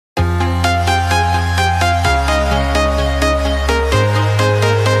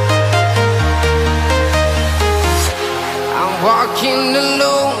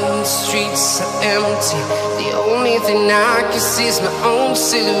empty. The only thing I can see is my own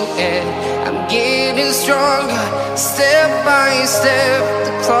silhouette. I'm getting stronger, step by step.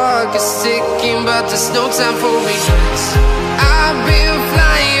 The clock is ticking, but there's no time for regrets. I've been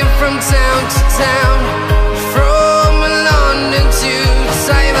flying from town to town, from London to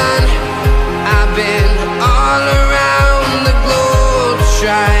Taiwan. I've been all around the globe,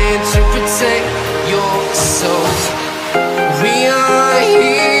 trying to protect your soul. We are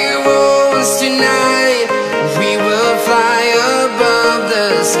heroes tonight. We will fly above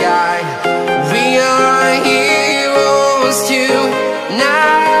the sky. We are heroes tonight.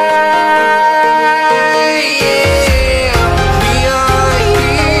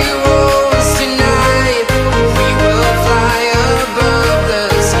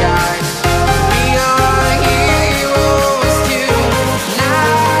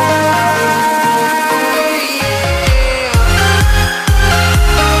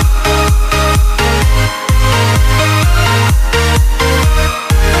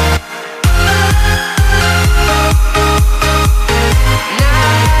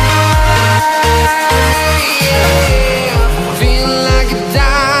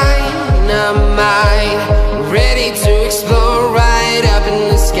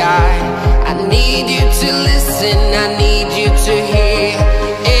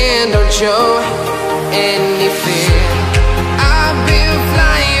 Show any fear. I've been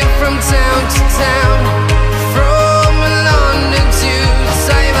flying from town to town, from London to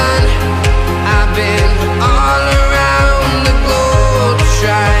Taiwan. I've been all around the globe,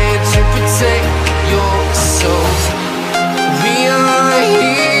 trying to protect your soul. We are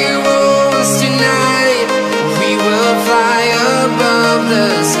heroes tonight. We will fly above the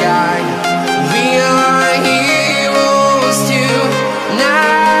sky. We are heroes tonight.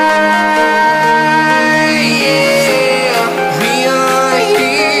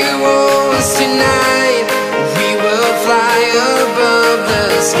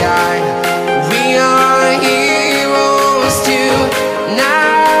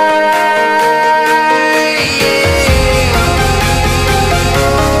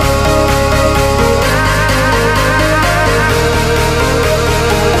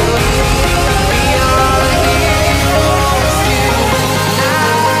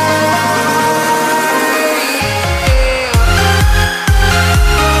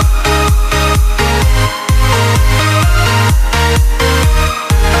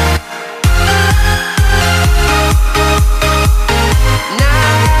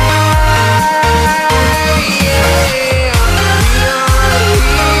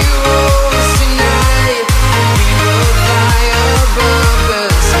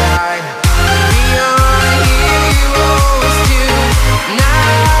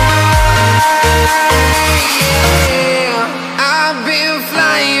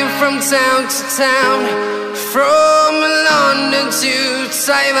 Town to town, from London to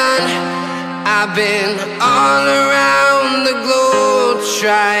Taiwan. I've been all around the globe,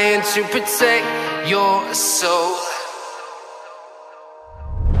 trying to protect your soul.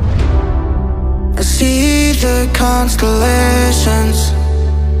 I see the constellations.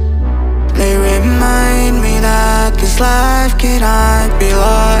 They remind me that this life cannot be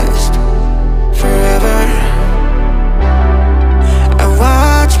lost forever.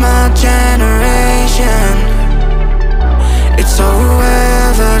 Watch my generation. It's so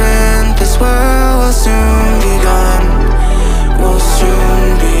evident this world will soon be gone. Will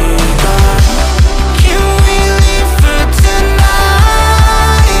soon be gone. Can we leave for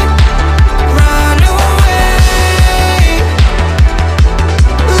tonight? Run away.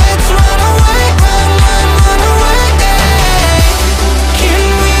 Let's run away, run away. Can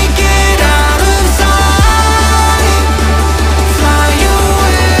we get out of sight? Fly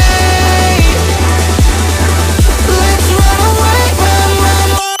away. Let's run away, run away.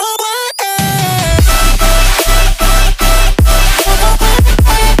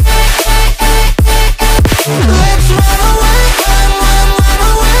 Let's run away, run away, run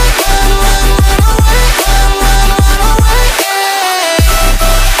away, run away. Let's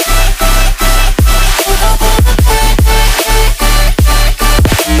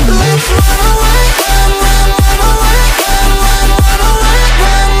run away,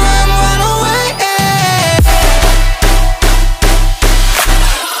 run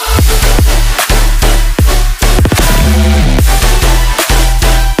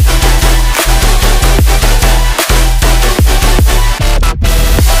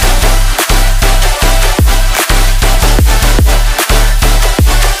away, run away.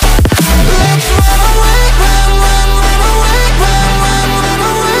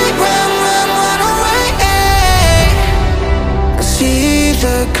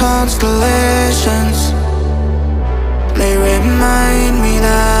 Constellations.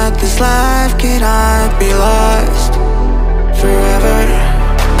 life cannot be lost forever.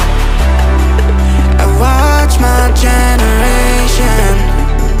 I watch my generation.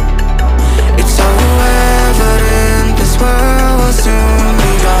 It's so evident this world will soon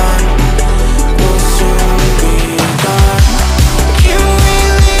be gone. Will soon be gone. Can we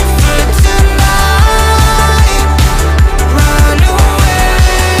leave for tonight? Run away.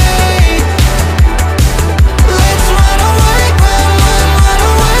 Let's run away, run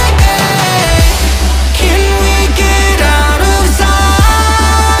away. Can we get out of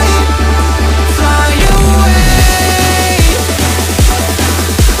sight? Fly away.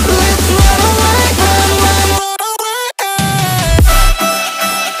 Let's run away, run away.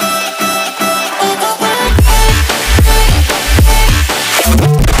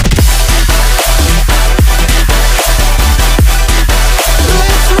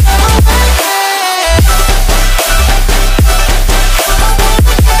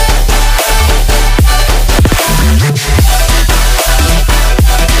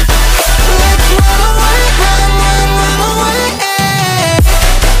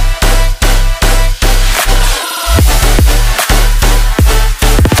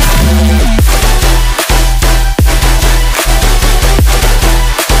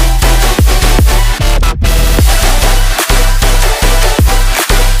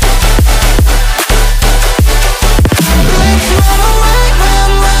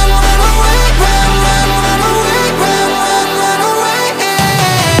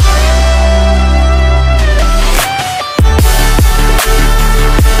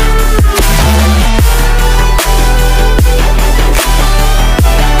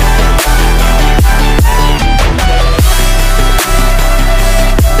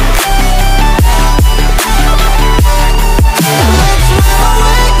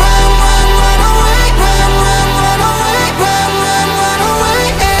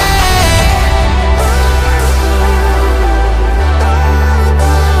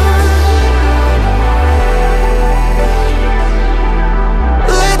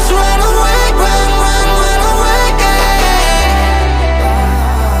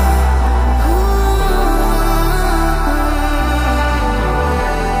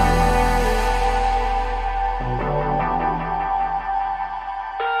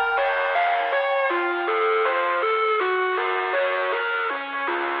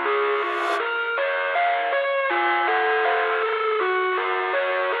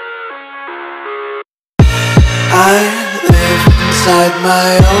 I live inside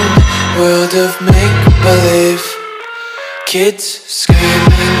my own world of make-believe. Kids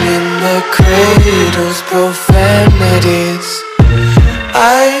screaming in the cradles, profanities.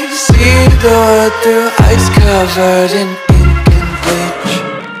 I see the world through eyes covered in ink and bleach.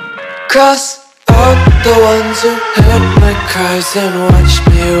 Cross out the ones who heard my cries and watched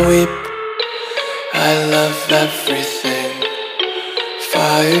me weep. I love everything.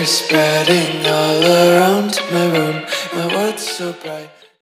 Fire spreading all around my room, my world's so bright.